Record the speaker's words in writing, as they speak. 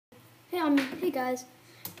Hey guys,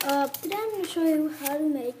 today I'm going to show you how to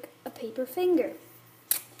make a paper finger.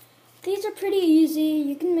 These are pretty easy.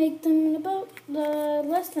 You can make them in about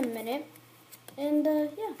less than a minute. And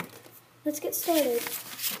yeah, let's get started.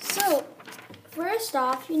 So, first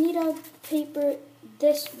off, you need a paper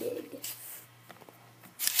this big.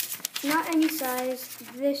 Not any size,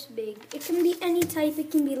 this big. It can be any type.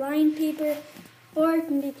 It can be lined paper or it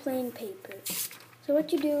can be plain paper. So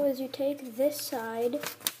what you do is you take this side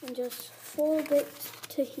and just fold it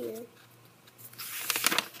to here.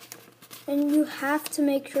 And you have to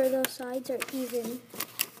make sure those sides are even,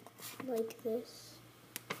 like this.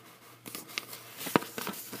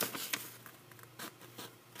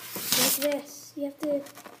 Like this. You have to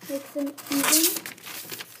make them even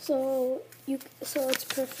so it's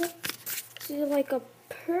perfect. So you like a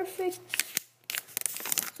perfect,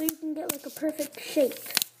 so you can get like a perfect shape.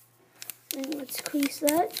 And let's crease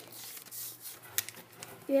that.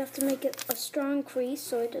 You have to make it a strong crease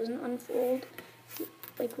so it doesn't unfold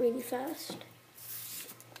like really fast.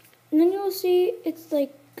 And then you'll see it's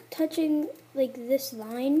like touching like this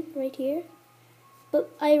line right here. But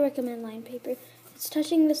I recommend lined paper. It's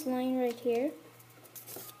touching this line right here.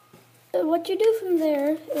 What you do from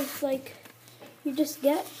there is like you just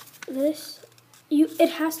get this.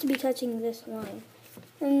 It has to be touching this line.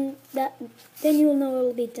 And then you'll know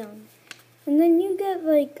it'll be done. And then you get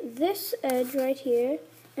like this edge right here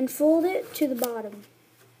and fold it to the bottom.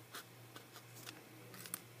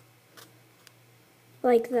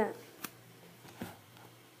 Like that.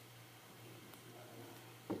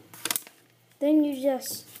 Then you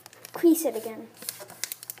just crease it again.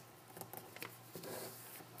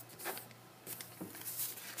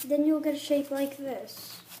 Then you'll get a shape like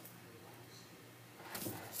this.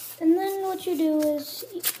 And then what you do is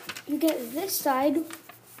you get this side,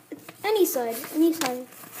 any side.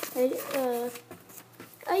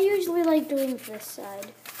 I usually like doing this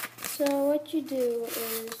side. So what you do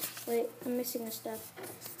is, wait, I'm missing a step.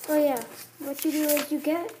 Oh yeah, what you do is you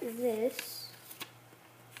get this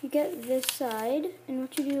side, and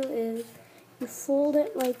what you do is you fold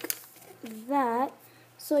it like that,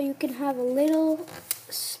 so you can have a little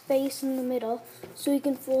space in the middle, so you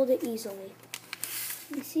can fold it easily.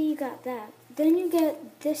 You see, you got that. Then you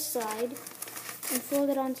get this side and fold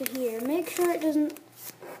it onto here. Make sure it doesn't,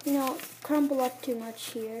 crumple up too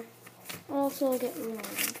much here, or else it'll get ruined.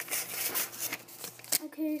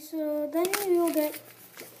 Okay, so then you'll get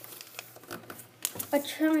a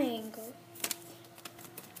triangle.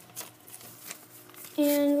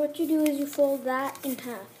 And what you do is you fold that in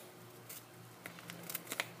half.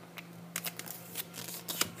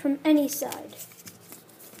 From any side.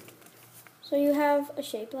 So you have a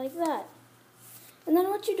shape like that. And then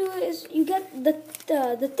what you do is you get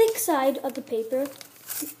the thick side of the paper,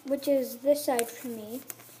 which is this side for me.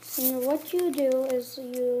 And what you do is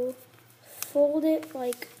you fold it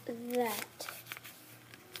like that.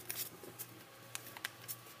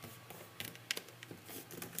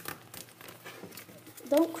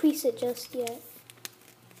 Don't crease it just yet.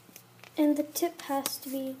 And the tip has to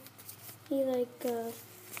be like,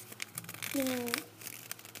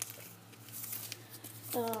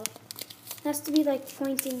 has to be like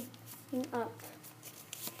pointing up.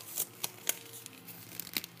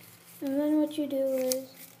 And then what you do is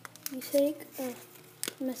you take, I'm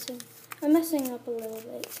messing up a little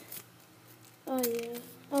bit. Oh yeah.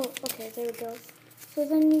 Oh, okay, there we go. So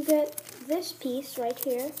then you get this piece right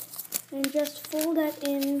here, and just fold that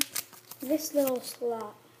in this little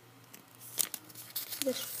slot.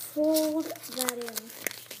 Just fold that in.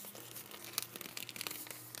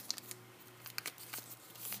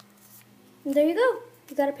 And there you go.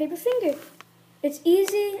 You got a paper finger. It's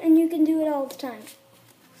easy and you can do it all the time.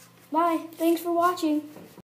 Bye. Thanks for watching.